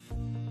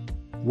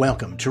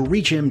Welcome to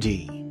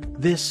ReachMD.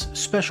 This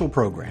special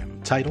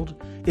program, titled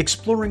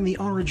Exploring the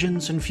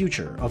Origins and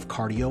Future of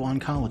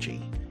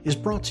Cardio-Oncology, is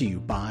brought to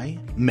you by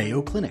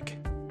Mayo Clinic.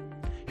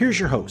 Here's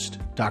your host,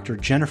 Dr.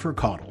 Jennifer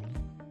Caudle.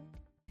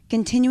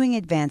 Continuing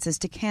advances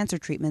to cancer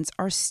treatments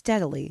are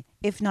steadily,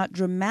 if not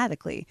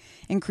dramatically,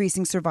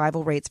 increasing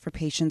survival rates for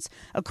patients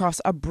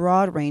across a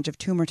broad range of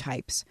tumor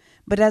types.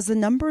 But as the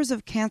numbers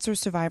of cancer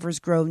survivors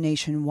grow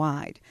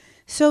nationwide,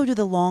 so do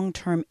the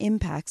long-term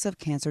impacts of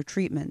cancer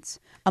treatments.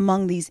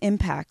 Among these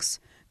impacts,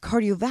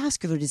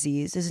 cardiovascular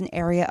disease is an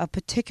area of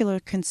particular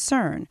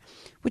concern,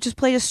 which has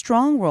played a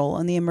strong role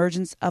in the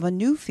emergence of a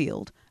new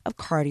field of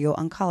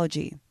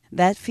cardio-oncology.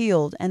 That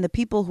field and the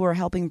people who are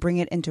helping bring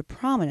it into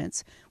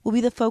prominence will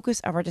be the focus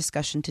of our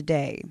discussion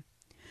today.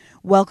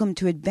 Welcome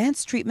to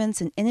Advanced Treatments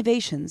and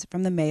Innovations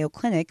from the Mayo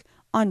Clinic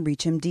on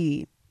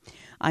ReachMD.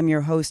 I'm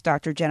your host,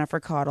 Dr. Jennifer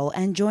Caudle,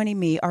 and joining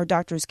me are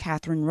Drs.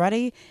 Catherine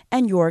Ruddy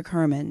and Jörg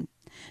Herrmann.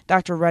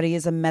 Dr. Ruddy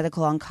is a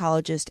medical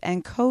oncologist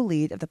and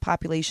co-lead of the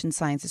Population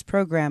Sciences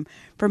Program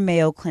for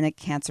Mayo Clinic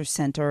Cancer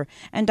Center,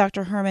 and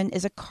Dr. Herrmann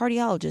is a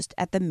cardiologist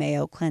at the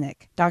Mayo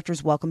Clinic.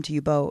 Doctors, welcome to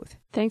you both.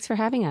 Thanks for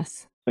having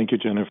us. Thank you,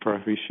 Jennifer.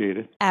 I appreciate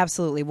it.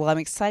 Absolutely. Well, I'm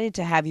excited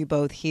to have you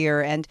both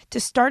here. And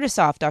to start us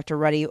off, Dr.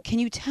 Ruddy, can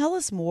you tell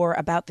us more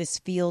about this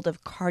field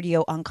of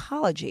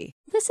cardio-oncology?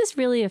 This is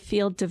really a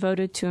field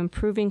devoted to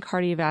improving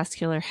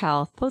cardiovascular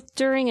health, both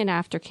during and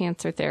after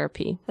cancer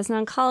therapy. As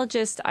an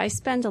oncologist, I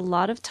spend a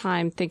lot of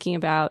time thinking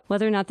about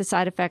whether or not the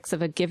side effects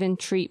of a given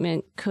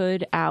treatment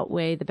could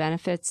outweigh the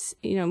benefits.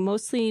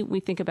 Mostly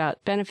we think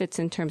about benefits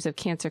in terms of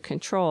cancer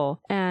control,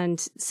 and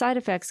side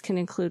effects can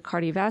include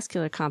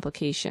cardiovascular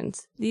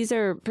complications. These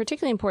are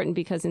particularly important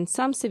because in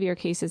some severe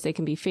cases they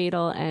can be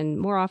fatal, and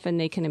more often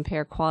they can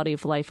impair quality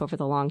of life over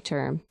the long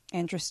term.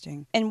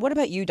 Interesting. And what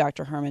about you,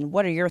 Dr. Herrmann?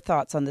 What are your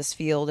thoughts on this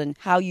field and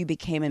how you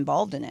became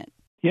involved in it?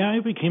 Yeah, I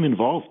became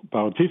involved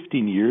about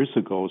 15 years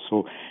ago,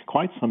 so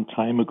quite some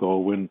time ago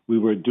when we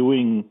were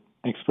doing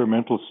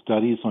experimental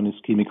studies on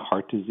ischemic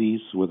heart disease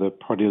with a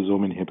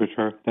proteasome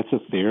inhibitor. That's a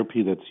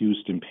therapy that's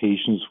used in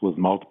patients with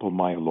multiple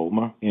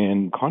myeloma.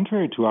 And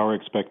contrary to our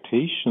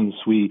expectations,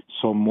 we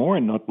saw more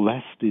and not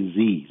less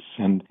disease.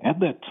 And at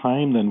that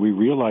time, then we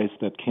realized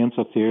that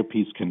cancer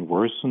therapies can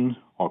worsen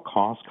or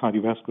cause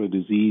cardiovascular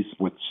disease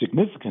with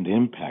significant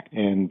impact.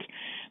 And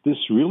this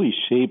really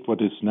shaped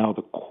what is now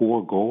the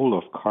core goal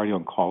of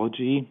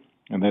cardio-oncology,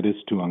 and that is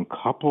to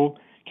uncouple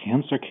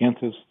cancer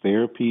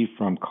therapy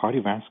from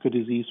cardiovascular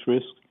disease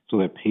risk so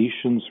that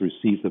patients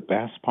receive the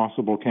best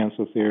possible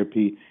cancer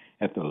therapy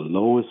at the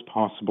lowest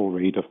possible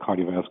rate of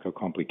cardiovascular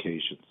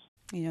complications.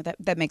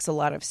 That makes a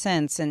lot of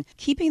sense. And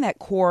keeping that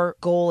core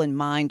goal in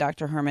mind,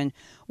 Dr. Herrmann,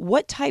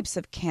 what types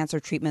of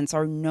cancer treatments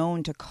are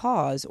known to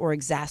cause or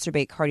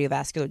exacerbate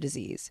cardiovascular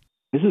disease?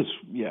 This,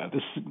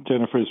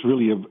 Jennifer, is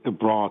really a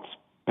broad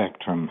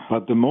spectrum.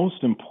 But the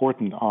most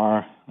important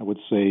are, I would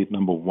say,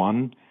 number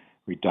one,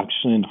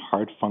 reduction in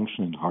heart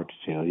function and heart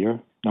failure.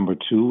 Number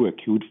two,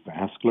 acute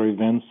vascular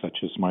events such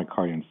as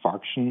myocardial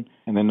infarction.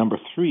 And then number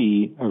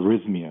three,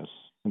 arrhythmias.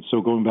 And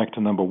so going back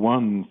to number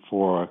one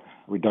for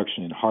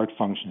reduction in heart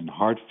function and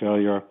heart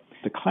failure,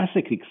 the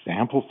classic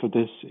example for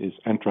this is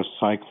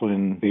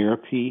anthracycline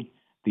therapy.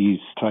 These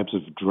types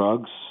of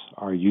drugs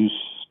are used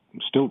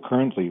still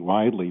currently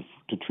widely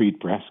to treat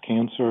breast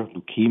cancer,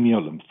 leukemia,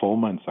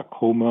 lymphoma, and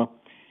sarcoma.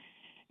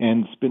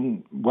 And it's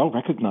been well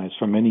recognized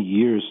for many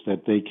years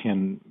that they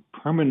can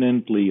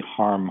permanently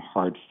harm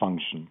heart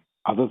function.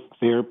 Other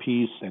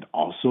therapies that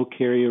also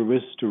carry a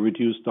risk to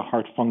reduce the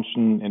heart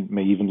function and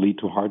may even lead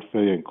to heart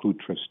failure include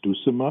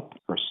trastuzumab.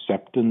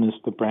 Herceptin is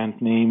the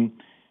brand name.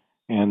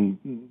 And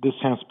this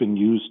has been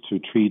used to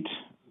treat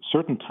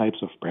certain types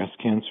of breast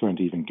cancer and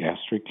even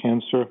gastric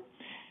cancer.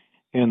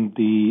 And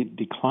the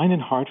decline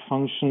in heart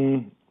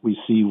function we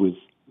see with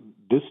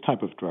this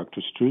type of drug,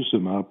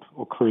 trastuzumab,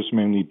 occurs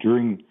mainly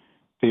during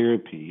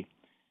therapy,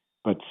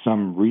 but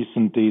some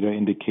recent data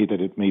indicate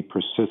that it may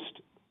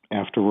persist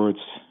afterwards,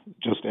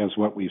 just as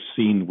what we've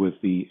seen with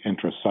the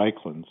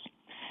anthracyclines.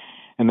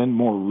 And then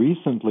more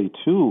recently,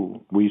 too,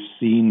 we've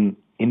seen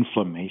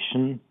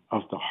inflammation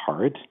of the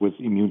heart with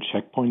immune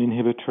checkpoint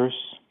inhibitors,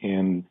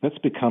 and that's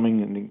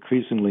becoming an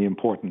increasingly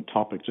important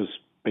topic just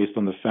based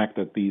on the fact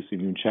that these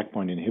immune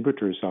checkpoint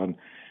inhibitors are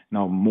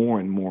now more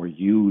and more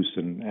used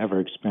in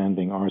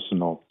ever-expanding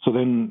arsenal. So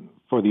then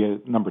for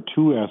the number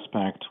two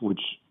aspect,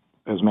 which,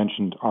 as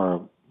mentioned, are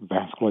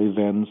vascular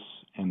events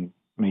and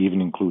may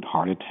even include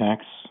heart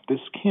attacks. This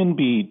can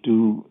be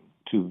due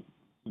to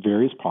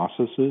various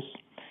processes,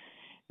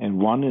 and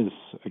one is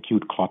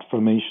acute clot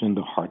formation in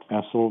the heart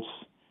vessels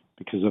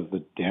because of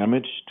the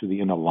damage to the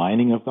inner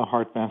lining of the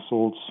heart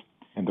vessels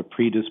and the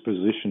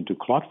predisposition to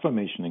clot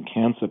formation in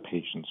cancer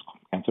patients.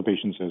 Cancer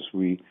patients, as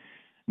we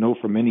know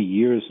for many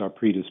years, are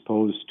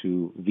predisposed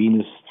to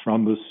venous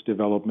thrombus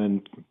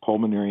development,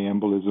 pulmonary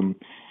embolism,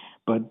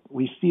 but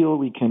we feel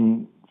we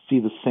can see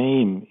the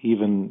same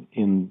even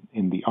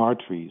in the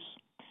arteries.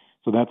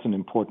 So that's an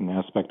important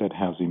aspect that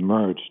has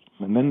emerged.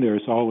 And then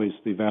there's always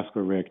the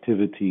vascular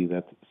reactivity,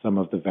 that some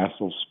of the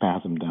vessels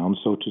spasm down,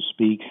 so to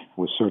speak,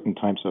 with certain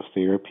types of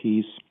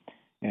therapies.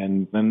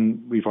 And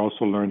then we've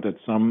also learned that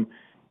some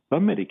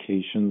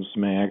medications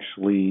may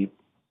actually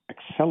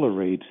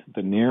accelerate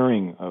the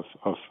narrowing of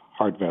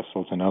heart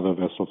vessels and other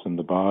vessels in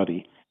the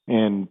body.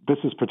 And this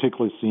is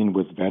particularly seen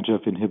with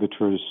VEGF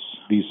inhibitors.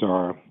 These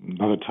are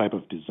another type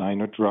of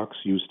designer drugs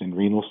used in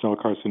renal cell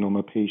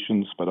carcinoma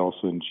patients, but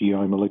also in GI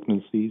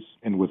malignancies.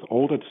 And with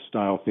older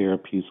style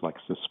therapies like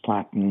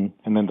cisplatin.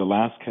 And then the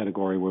last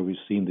category where we've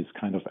seen this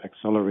kind of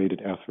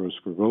accelerated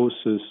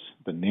atherosclerosis,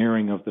 the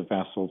narrowing of the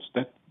vessels,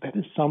 that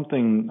is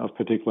something of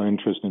particular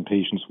interest in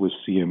patients with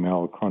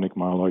CML, chronic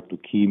myeloid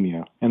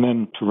leukemia. And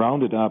then to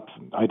round it up,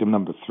 item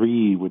number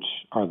 3, which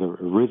are the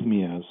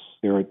arrhythmias,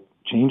 there are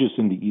changes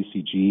in the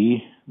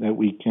ECG that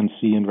we can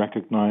see and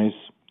recognize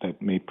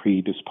that may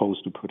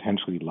predispose to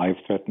potentially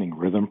life-threatening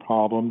rhythm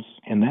problems.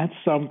 And that's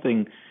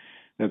something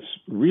that's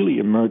really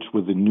emerged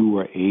with the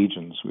newer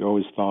agents. We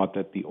always thought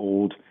that the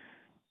old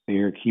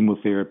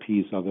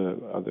chemotherapies are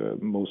the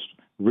most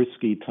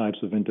risky types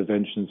of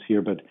interventions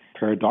here, but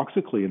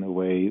paradoxically, in a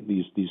way,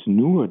 these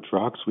newer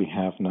drugs we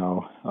have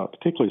now,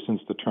 particularly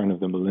since the turn of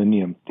the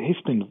millennium,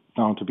 they've been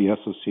found to be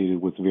associated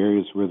with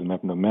various rhythm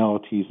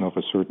abnormalities and of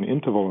a certain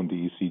interval in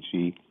the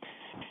ECG.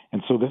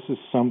 And so this is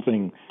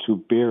something to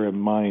bear in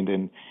mind.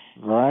 And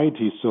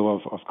varieties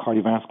of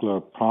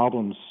cardiovascular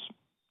problems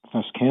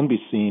can be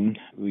seen,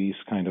 these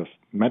kind of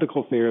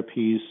medical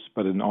therapies,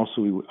 but then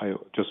also I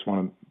just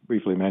want to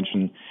briefly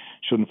mention,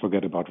 shouldn't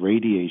forget about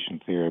radiation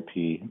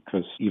therapy,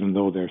 because even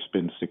though there's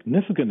been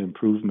significant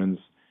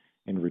improvements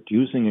in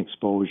reducing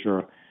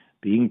exposure,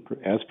 being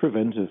as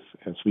preventive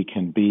as we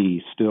can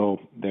be, still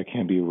there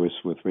can be a risk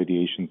with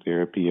radiation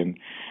therapy. And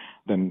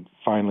then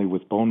finally,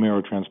 with bone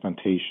marrow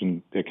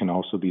transplantation, there can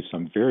also be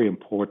some very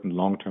important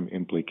long-term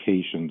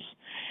implications.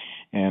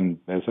 And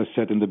as I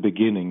said in the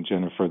beginning,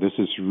 Jennifer, this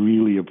is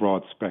really a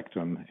broad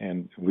spectrum,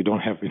 and we don't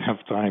have enough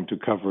time to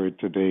cover it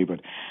today, but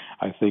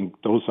I think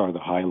those are the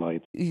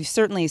highlights. You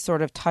certainly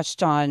sort of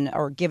touched on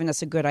or given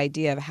us a good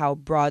idea of how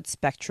broad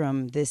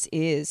spectrum this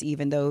is,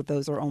 even though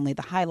those are only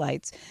the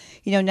highlights.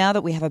 You know, now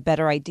that we have a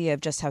better idea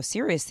of just how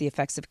serious the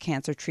effects of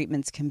cancer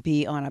treatments can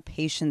be on a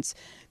patient's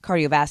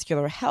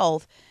cardiovascular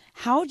health,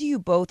 how do you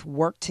both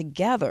work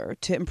together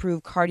to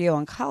improve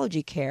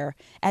cardio-oncology care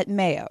at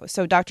Mayo?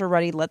 So, Dr.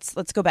 Ruddy, let's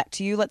go back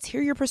to you. Let's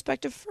hear your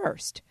perspective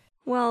first.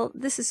 Well,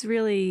 this is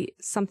really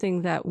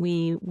something that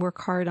we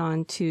work hard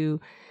on to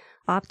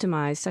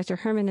optimize. Dr.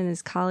 Herman and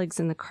his colleagues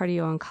in the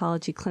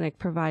cardio-oncology clinic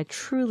provide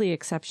truly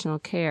exceptional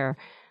care.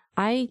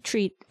 I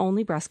treat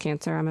only breast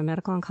cancer. I'm a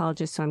medical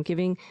oncologist, so I'm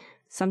giving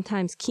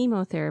sometimes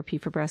chemotherapy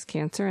for breast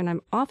cancer, and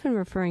I'm often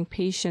referring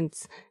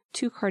patients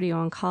to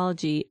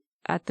cardio-oncology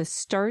at the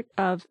start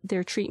of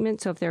their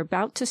treatment. So if they're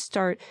about to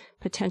start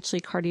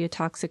potentially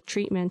cardiotoxic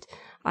treatment,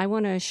 I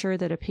want to assure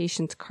that a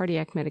patient's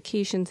cardiac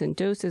medications and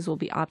doses will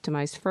be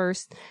optimized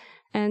first.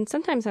 And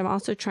sometimes I'm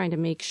also trying to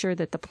make sure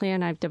that the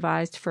plan I've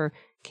devised for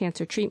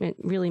cancer treatment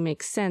really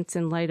makes sense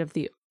in light of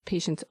the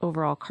patient's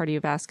overall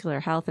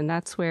cardiovascular health. And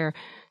that's where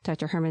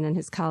Dr. Herman and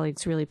his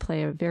colleagues really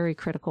play a very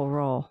critical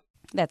role.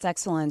 That's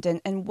excellent.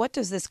 And what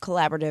does this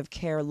collaborative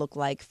care look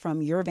like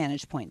from your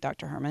vantage point,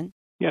 Dr. Herman?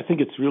 Yeah, I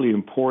think it's really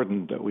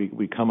important that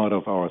we come out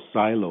of our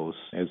silos.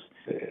 As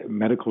a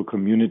medical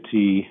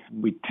community,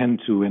 we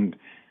tend to, and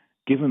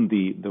given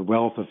the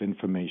wealth of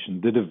information,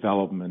 the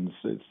developments,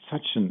 it's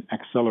such an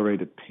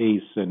accelerated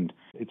pace, and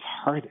it's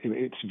hard,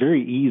 it's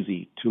very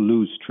easy to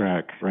lose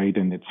track, right?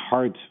 And it's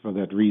hard for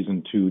that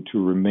reason to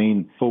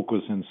remain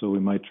focused, and so we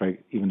might try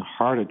even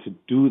harder to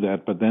do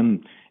that, but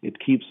then it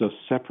keeps us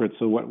separate.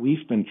 So what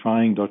we've been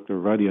trying, Dr.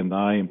 Ruddy and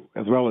I,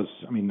 as well as,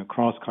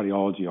 across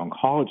cardiology,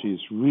 oncology,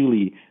 is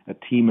really a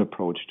team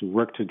approach to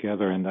work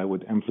together, and I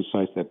would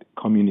emphasize that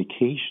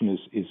communication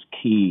is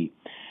key.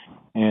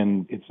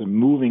 And it's a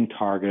moving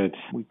target.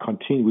 We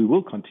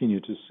will continue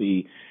to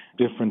see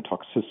different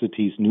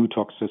toxicities, new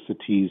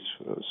toxicities.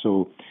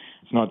 So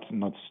it's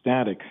not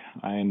static.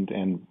 And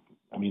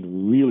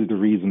really the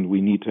reason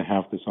we need to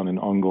have this on an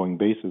ongoing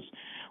basis,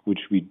 which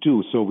we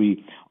do. So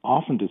we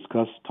often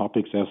discuss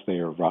topics as they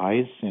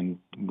arise, and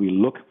we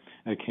look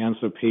at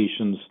cancer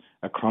patients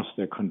across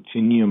their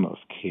continuum of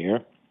care.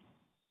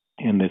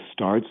 And this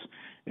starts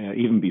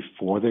even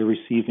before they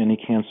receive any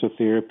cancer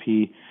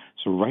therapy.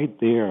 So right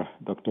there,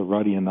 Dr.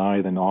 Ruddy and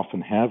I then often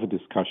have a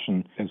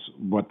discussion as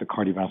what the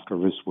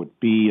cardiovascular risk would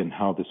be and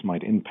how this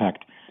might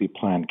impact the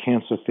planned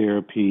cancer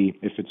therapy.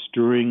 If it's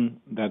during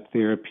that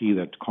therapy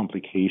that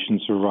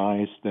complications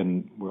arise,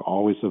 then we're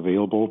always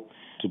available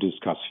to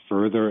discuss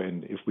further.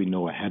 And if we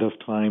know ahead of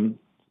time,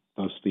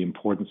 thus the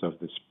importance of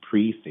this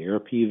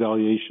pre-therapy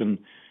evaluation,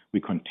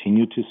 we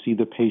continue to see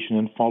the patient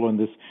and follow. And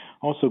this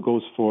also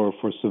goes for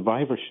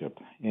survivorship.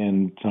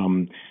 And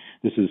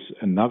this is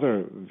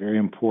another very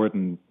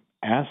important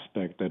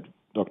aspect that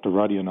Dr.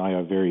 Ruddy and I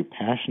are very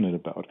passionate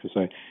about,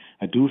 because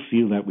I do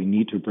feel that we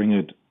need to bring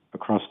it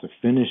across the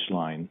finish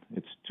line.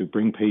 It's to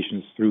bring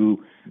patients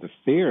through the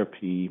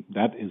therapy.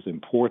 That is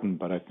important,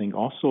 but I think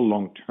also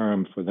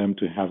long-term for them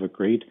to have a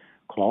great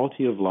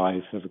quality of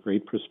life, have a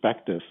great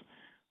perspective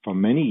for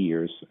many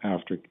years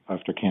after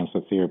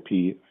cancer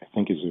therapy, I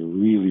think is a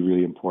really,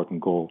 really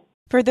important goal.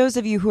 For those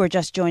of you who are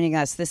just joining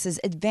us, this is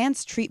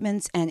Advanced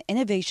Treatments and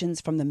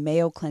Innovations from the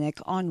Mayo Clinic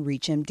on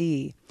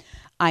ReachMD.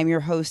 I'm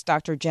your host,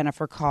 Dr.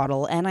 Jennifer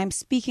Caudle, and I'm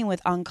speaking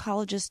with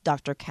oncologist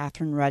Dr.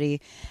 Catherine Ruddy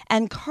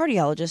and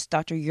cardiologist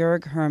Dr.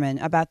 Jörg Herrmann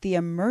about the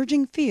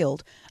emerging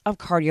field of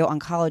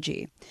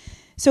cardio-oncology.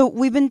 So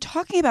we've been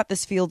talking about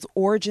this field's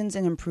origins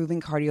in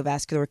improving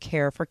cardiovascular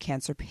care for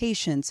cancer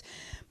patients,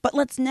 but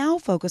let's now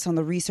focus on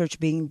the research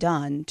being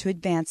done to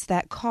advance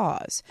that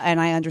cause. And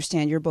I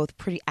understand you're both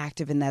pretty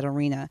active in that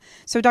arena.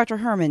 So Dr.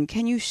 Herrmann,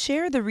 can you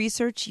share the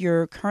research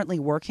you're currently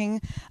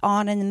working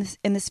on in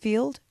this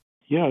field?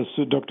 Yeah,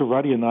 so Dr.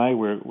 Ruddy and I,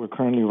 we're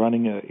currently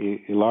running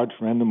a large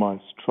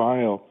randomized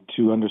trial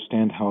to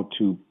understand how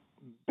to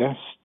best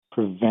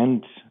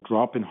prevent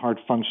drop in heart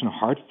function,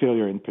 heart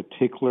failure in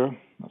particular,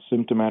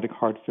 symptomatic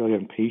heart failure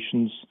in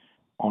patients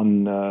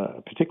on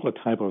a particular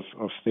type of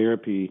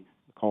therapy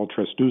called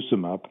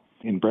trastuzumab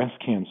in breast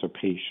cancer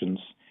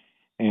patients.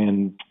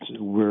 And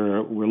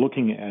we're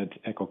looking at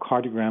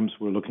echocardiograms,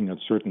 we're looking at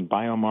certain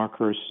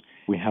biomarkers.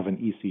 We have an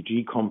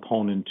ECG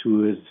component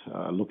to it,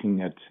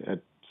 looking at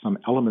some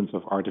elements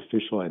of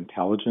artificial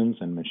intelligence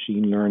and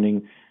machine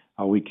learning,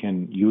 how we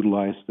can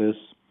utilize this,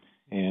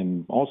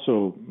 and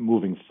also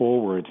moving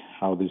forward,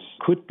 how this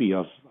could be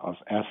of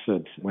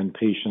asset when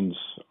patients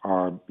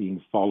are being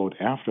followed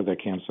after their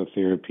cancer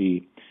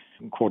therapy,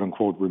 quote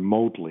unquote,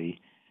 remotely.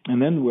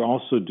 And then we're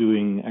also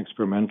doing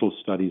experimental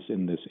studies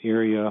in this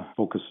area,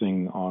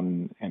 focusing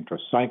on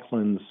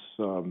anthracyclines,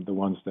 the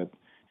ones that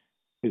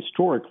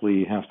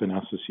historically have been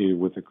associated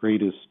with the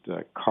greatest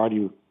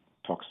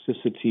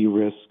cardiotoxicity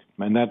risk,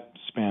 and that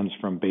spans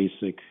from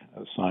basic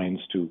science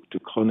to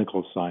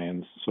clinical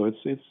science. So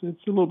it's a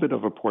little bit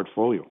of a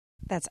portfolio.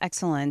 That's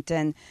excellent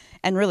and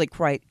really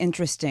quite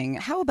interesting.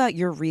 How about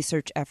your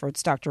research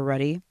efforts, Dr.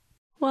 Ruddy?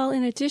 Well,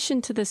 in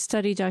addition to the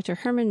study Dr.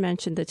 Herrmann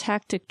mentioned, the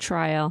TACTIC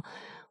trial,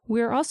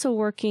 we're also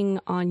working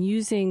on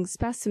using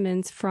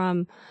specimens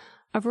from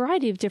a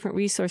variety of different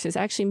resources.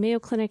 Actually, Mayo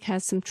Clinic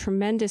has some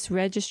tremendous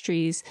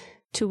registries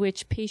to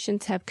which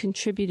patients have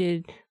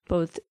contributed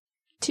both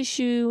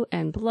tissue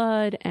and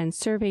blood and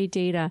survey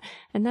data.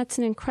 And that's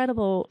an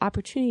incredible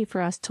opportunity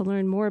for us to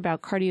learn more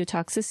about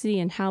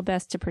cardiotoxicity and how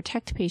best to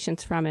protect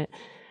patients from it.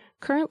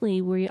 Currently,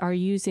 we are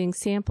using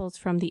samples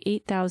from the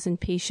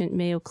 8,000 patient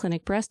Mayo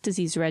Clinic breast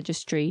disease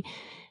registry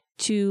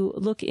to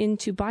look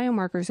into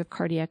biomarkers of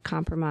cardiac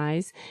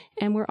compromise.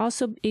 And we're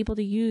also able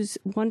to use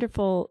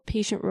wonderful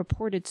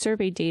patient-reported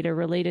survey data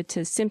related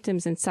to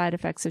symptoms and side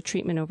effects of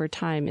treatment over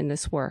time in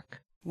this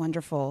work.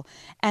 Wonderful.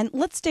 And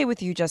let's stay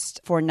with you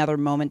just for another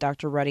moment,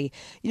 Dr. Ruddy.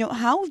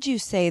 How would you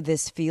say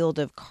this field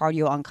of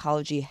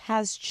cardio-oncology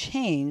has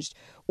changed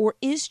or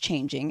is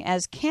changing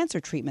as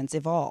cancer treatments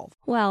evolve?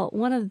 Well,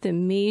 one of the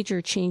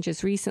major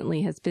changes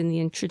recently has been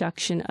the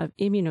introduction of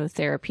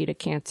immunotherapy to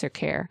cancer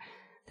care.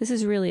 This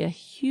is really a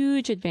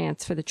huge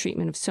advance for the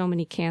treatment of so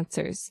many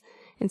cancers.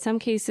 In some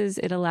cases,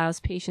 it allows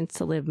patients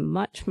to live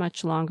much,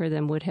 much longer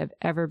than would have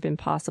ever been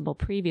possible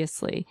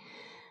previously.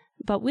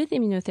 But with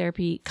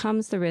immunotherapy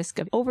comes the risk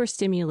of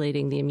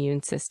overstimulating the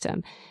immune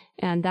system,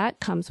 and that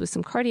comes with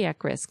some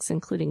cardiac risks,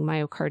 including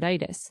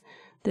myocarditis.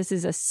 This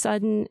is a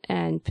sudden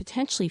and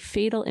potentially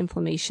fatal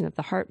inflammation of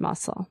the heart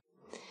muscle.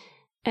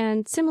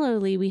 And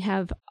similarly, we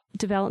have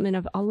development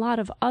of a lot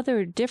of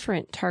other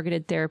different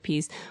targeted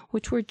therapies,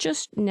 which we're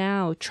just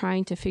now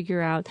trying to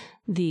figure out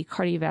the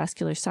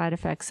cardiovascular side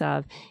effects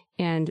of,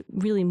 and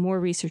really more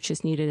research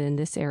is needed in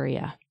this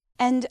area.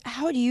 And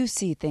how do you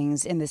see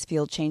things in this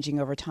field changing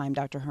over time,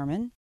 Dr.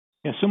 Herrmann?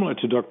 Yeah, similar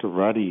to Dr.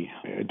 Ruddy,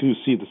 I do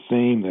see the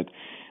same, that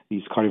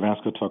these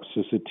cardiovascular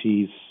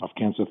toxicities of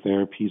cancer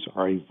therapies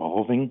are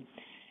evolving.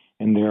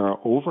 And there are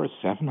over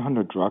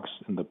 700 drugs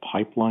in the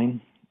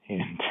pipeline,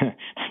 and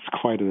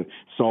that's quite a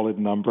solid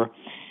number.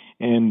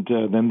 And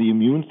then the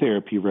immune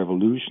therapy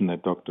revolution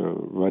that Dr.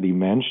 Ruddy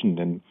mentioned,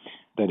 and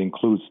that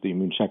includes the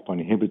immune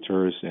checkpoint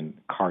inhibitors and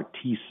CAR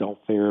T-cell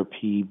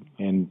therapy,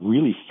 and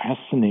really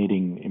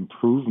fascinating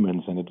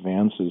improvements and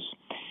advances.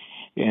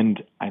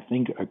 And I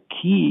think a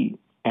key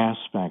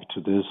aspect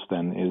to this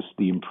then is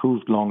the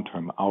improved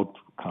long-term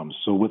outcomes.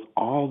 So with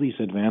all these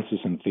advances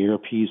in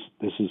therapies,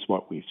 this is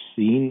what we've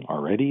seen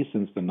already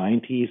since the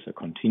 90s, a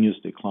continuous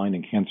decline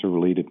in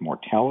cancer-related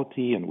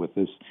mortality, and with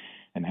this,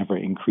 an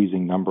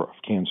ever-increasing number of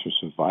cancer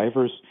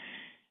survivors.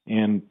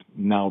 And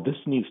now this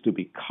needs to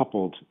be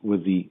coupled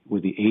with the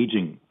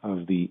aging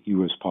of the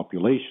U.S.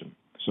 population.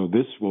 So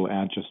this will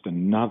add just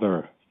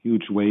another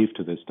huge wave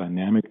to this,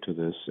 dynamic to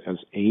this, as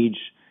age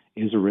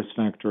is a risk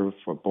factor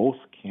for both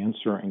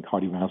cancer and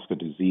cardiovascular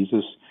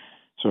diseases.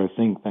 So I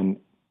think then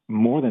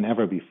more than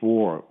ever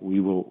before,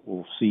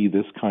 we'll see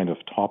this kind of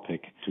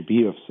topic to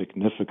be of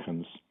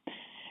significance.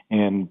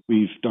 And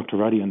Dr.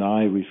 Ruddy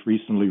and we've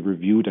recently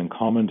reviewed and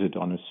commented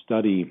on a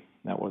study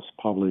that was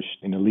published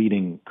in a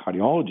leading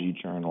cardiology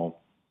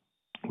journal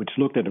which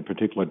looked at a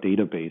particular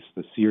database,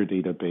 the SEER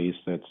database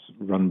that's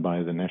run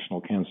by the National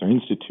Cancer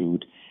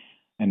Institute,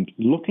 and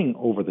looking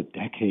over the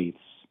decades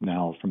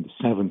now from the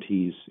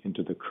 70s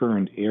into the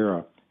current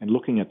era and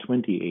looking at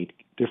 28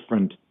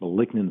 different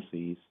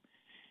malignancies.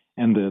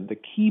 And the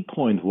key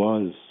point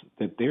was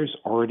that there's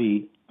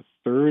already a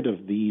third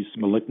of these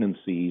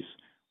malignancies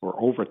where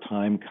over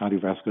time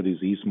cardiovascular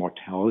disease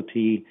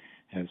mortality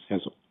has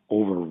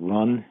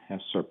overrun, has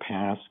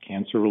surpassed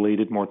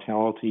cancer-related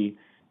mortality.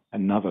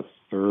 Another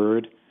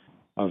third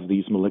of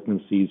these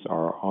malignancies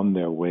are on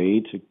their way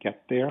to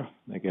get there.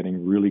 They're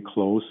getting really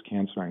close,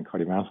 cancer and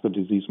cardiovascular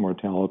disease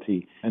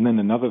mortality. And then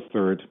another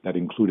third that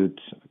included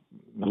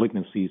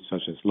malignancies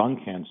such as lung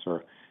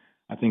cancer,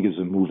 I think is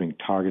a moving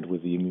target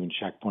with the immune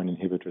checkpoint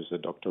inhibitors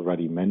that Dr.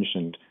 Ruddy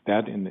mentioned.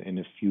 That in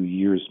a few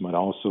years might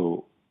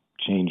also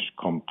change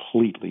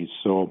completely.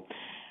 So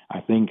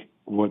I think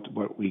what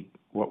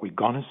we're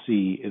going to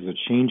see is a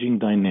changing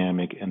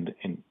dynamic and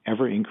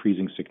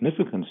ever-increasing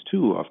significance,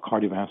 too, of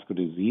cardiovascular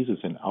diseases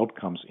and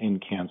outcomes in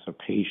cancer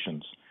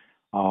patients.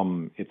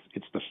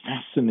 It's the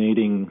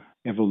fascinating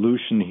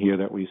evolution here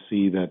that we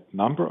see that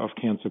number of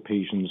cancer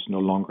patients no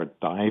longer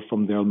die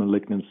from their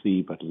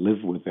malignancy, but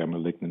live with their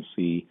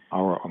malignancy.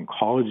 Our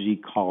oncology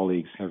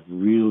colleagues have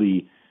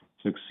really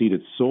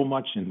succeeded so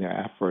much in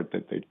their effort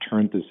that they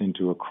turned this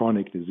into a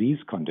chronic disease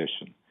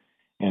condition.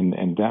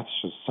 And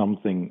that's just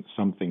something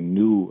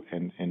new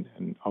and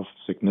of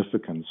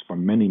significance for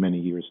many, many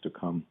years to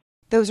come.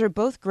 Those are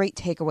both great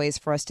takeaways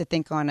for us to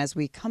think on as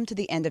we come to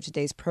the end of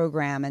today's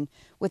program. And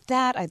with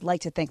that, I'd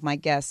like to thank my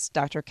guests,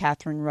 Dr.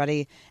 Catherine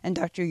Ruddy and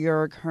Dr.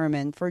 Jörg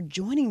Herrmann, for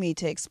joining me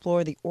to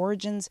explore the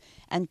origins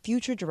and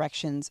future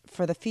directions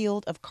for the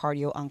field of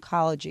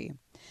cardio-oncology.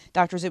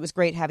 Doctors, it was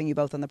great having you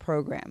both on the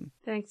program.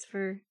 Thanks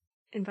for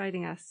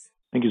inviting us.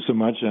 Thank you so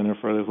much,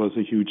 Jennifer. This was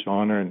a huge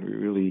honor, and we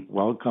really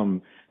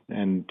welcome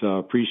and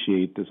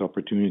appreciate this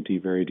opportunity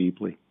very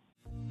deeply.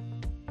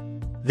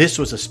 This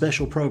was a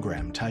special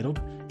program titled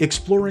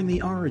Exploring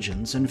the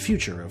Origins and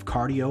Future of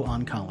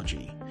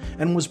Cardio-Oncology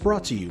and was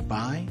brought to you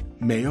by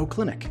Mayo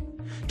Clinic.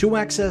 To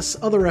access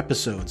other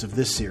episodes of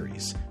this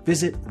series,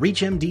 visit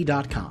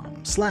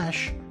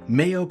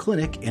reachmd.com/Mayo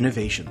Clinic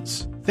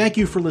Innovations. Thank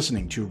you for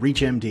listening to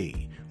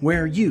ReachMD,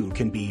 where you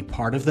can be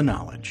part of the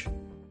knowledge.